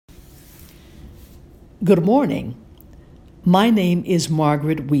Good morning. My name is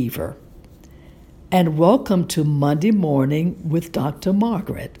Margaret Weaver, and welcome to Monday Morning with Dr.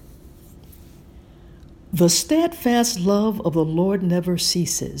 Margaret. The steadfast love of the Lord never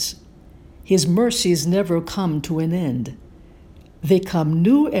ceases. His mercies never come to an end. They come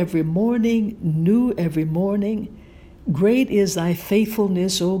new every morning, new every morning. Great is thy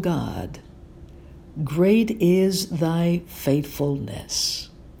faithfulness, O God. Great is thy faithfulness.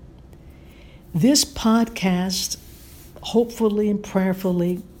 This podcast, hopefully and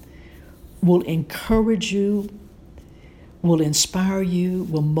prayerfully, will encourage you, will inspire you,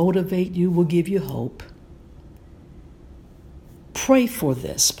 will motivate you, will give you hope. Pray for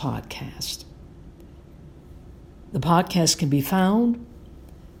this podcast. The podcast can be found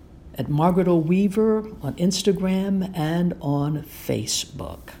at Margaret O. Weaver on Instagram and on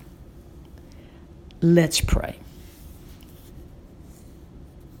Facebook. Let's pray.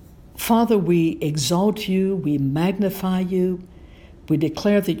 Father, we exalt you, we magnify you, we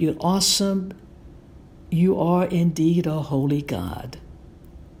declare that you're awesome. You are indeed a holy God.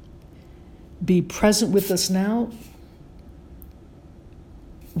 Be present with us now.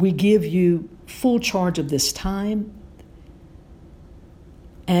 We give you full charge of this time,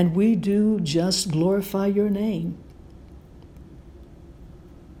 and we do just glorify your name.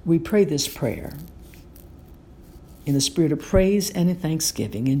 We pray this prayer in the spirit of praise and in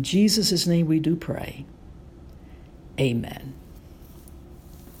thanksgiving. In Jesus' name we do pray. Amen.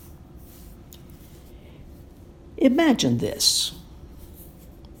 Imagine this.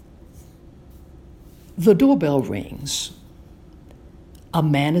 The doorbell rings. A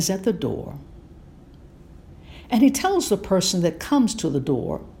man is at the door, and he tells the person that comes to the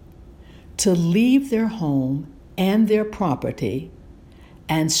door to leave their home and their property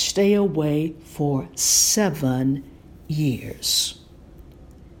and stay away for 7 years.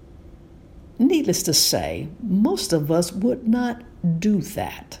 Needless to say, most of us would not do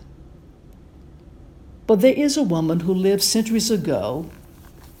that. But there is a woman who lived centuries ago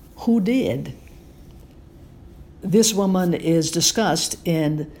who did. This woman is discussed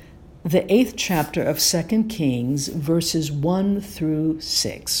in the 8th chapter of 2 Kings, verses 1 through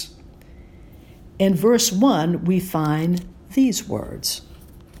 6. In verse 1, we find these words.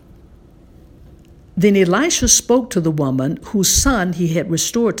 Then Elisha spoke to the woman whose son he had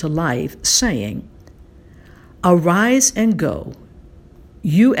restored to life, saying, Arise and go,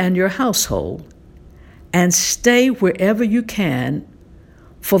 you and your household, and stay wherever you can,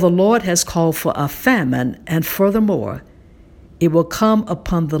 for the Lord has called for a famine, and furthermore, it will come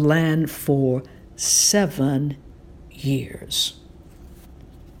upon the land for 7 years.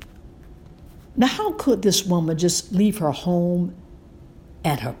 Now, how could this woman just leave her home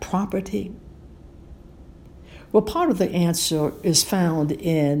and her property? Well, part of the answer is found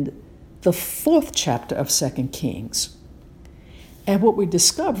in the 4th chapter of 2 Kings. And what we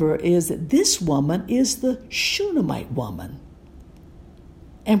discover is that this woman is the Shunammite woman.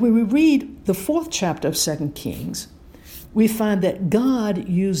 And when we read the 4th chapter of 2 Kings, we find that God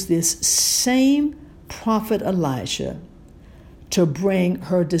used this same prophet Elijah to bring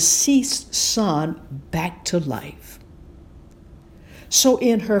her deceased son back to life. So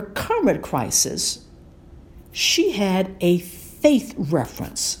in her current crisis, she had a faith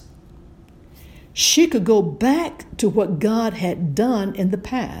reference. She could go back to what God had done in the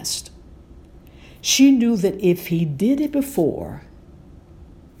past. She knew that if he did it before,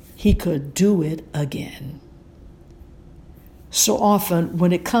 he could do it again. So often,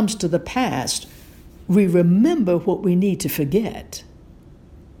 when it comes to the past, we remember what we need to forget,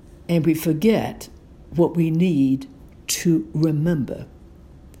 and we forget what we need to remember.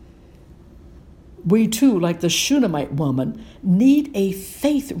 We too, like the Shunammite woman, need a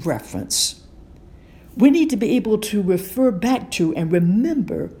faith reference. We need to be able to refer back to and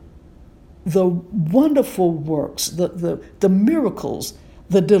remember the wonderful works, the miracles,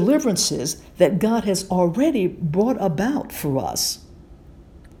 the deliverances that God has already brought about for us.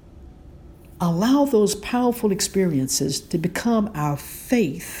 Allow those powerful experiences to become our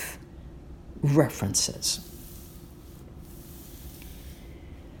faith references.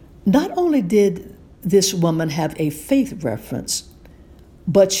 Not only did this woman have a faith reference,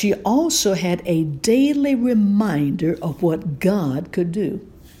 but she also had a daily reminder of what God could do.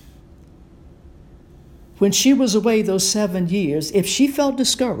 When she was away those 7 years, if she felt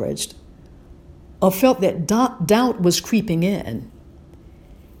discouraged or felt that doubt was creeping in,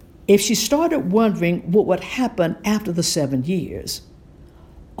 if she started wondering what would happen after the 7 years,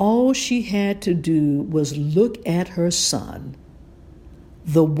 all she had to do was look at her son,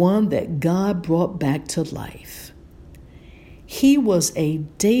 the one that God brought back to life. He was a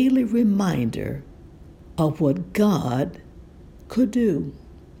daily reminder of what God could do.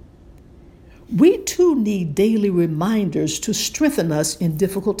 We too need daily reminders to strengthen us in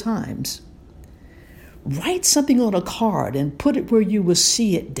difficult times. Write something on a card and put it where you will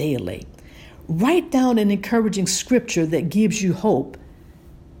see it daily. Write down an encouraging scripture that gives you hope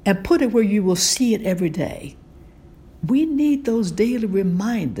and put it where you will see it every day. We need those daily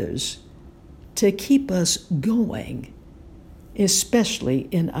reminders to keep us going, especially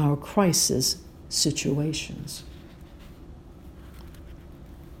in our crisis situations.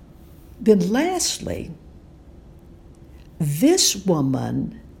 Then lastly, this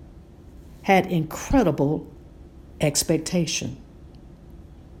woman had incredible expectation.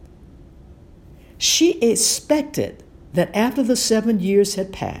 She expected that after the 7 years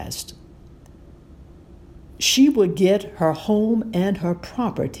had passed, she would get her home and her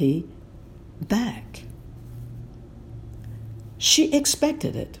property back. She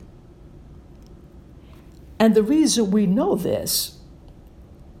expected it. And the reason we know this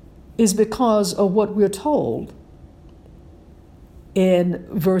is because of what we're told in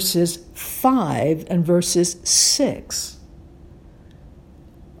verses 5 and verses 6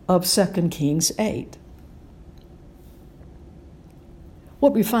 of 2 Kings 8.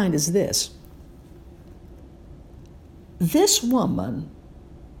 What we find is this. This woman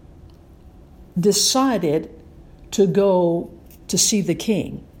decided to go to see the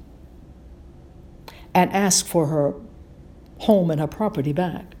king and ask for her home and her property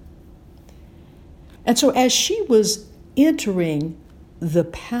back. And so as she was entering the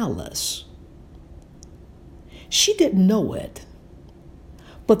palace, she didn't know it,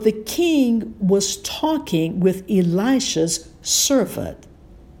 but the king was talking with Elisha's servant,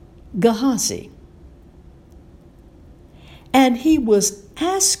 Gehazi. And he was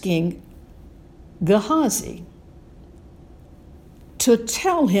asking Gehazi to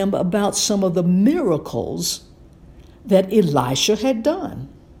tell him about some of the miracles that Elisha had done.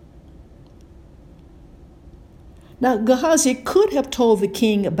 Now, Gehazi could have told the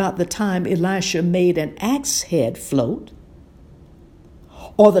king about the time Elisha made an axe head float,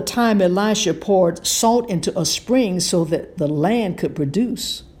 or the time Elisha poured salt into a spring so that the land could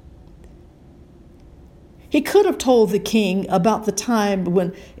produce. He could have told the king about the time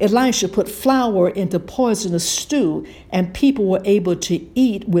when Elisha put flour into poisonous stew and people were able to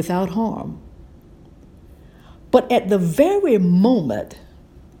eat without harm. But at the very moment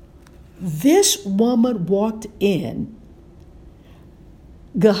this woman walked in,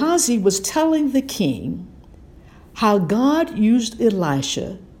 Gehazi was telling the king how God used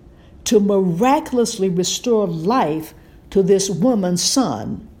Elisha to miraculously restore life to this woman's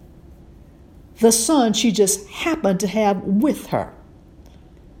son, the son she just happened to have with her.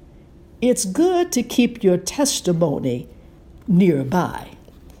 It's good to keep your testimony nearby.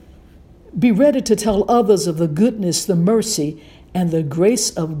 Be ready to tell others of the goodness, the mercy, and the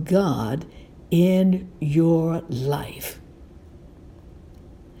grace of God in your life.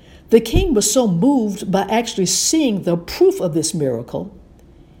 The king was so moved by actually seeing the proof of this miracle,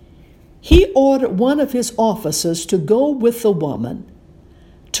 he ordered one of his officers to go with the woman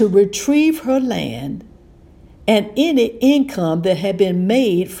to retrieve her land and any income that had been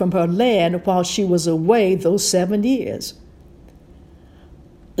made from her land while she was away those 7 years.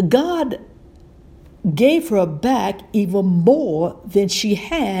 God gave her back even more than she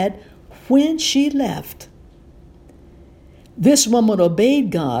had when she left. This woman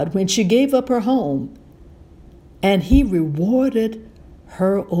obeyed God when she gave up her home, and he rewarded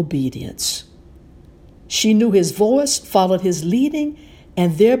her obedience. She knew his voice, followed his leading,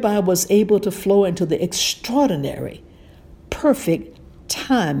 and thereby was able to flow into the extraordinary, perfect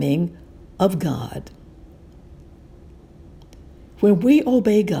timing of God. When we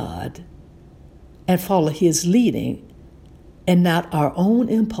obey God and follow his leading and not our own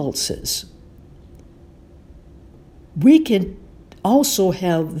impulses, we can also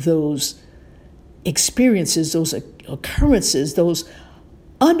have those experiences, those occurrences, those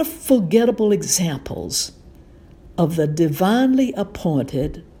unforgettable examples of the divinely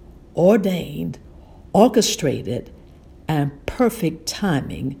appointed, ordained, orchestrated, and perfect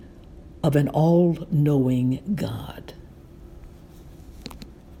timing of an all-knowing God.